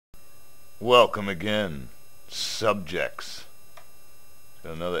Welcome again, subjects,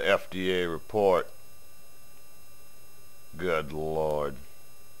 to another FDA report. Good Lord.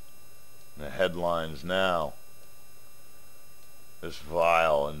 The headlines now. This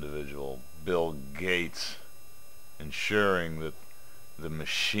vile individual, Bill Gates, ensuring that the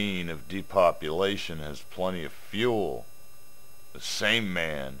machine of depopulation has plenty of fuel. The same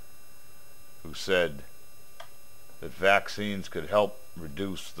man who said that vaccines could help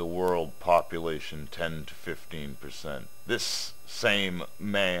reduce the world population 10 to 15%. This same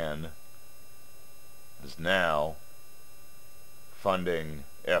man is now funding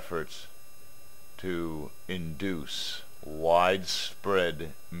efforts to induce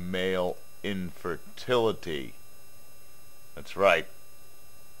widespread male infertility. That's right.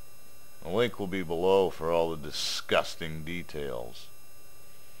 The link will be below for all the disgusting details.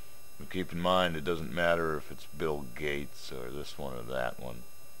 But keep in mind, it doesn't matter if it's Bill Gates or this one or that one.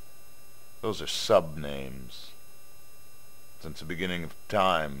 Those are sub-names. Since the beginning of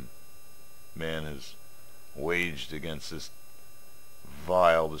time, man has waged against this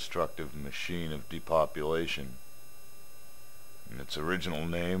vile, destructive machine of depopulation. And its original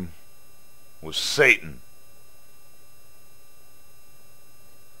name was Satan.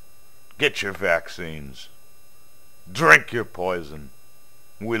 Get your vaccines. Drink your poison.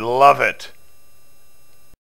 We love it.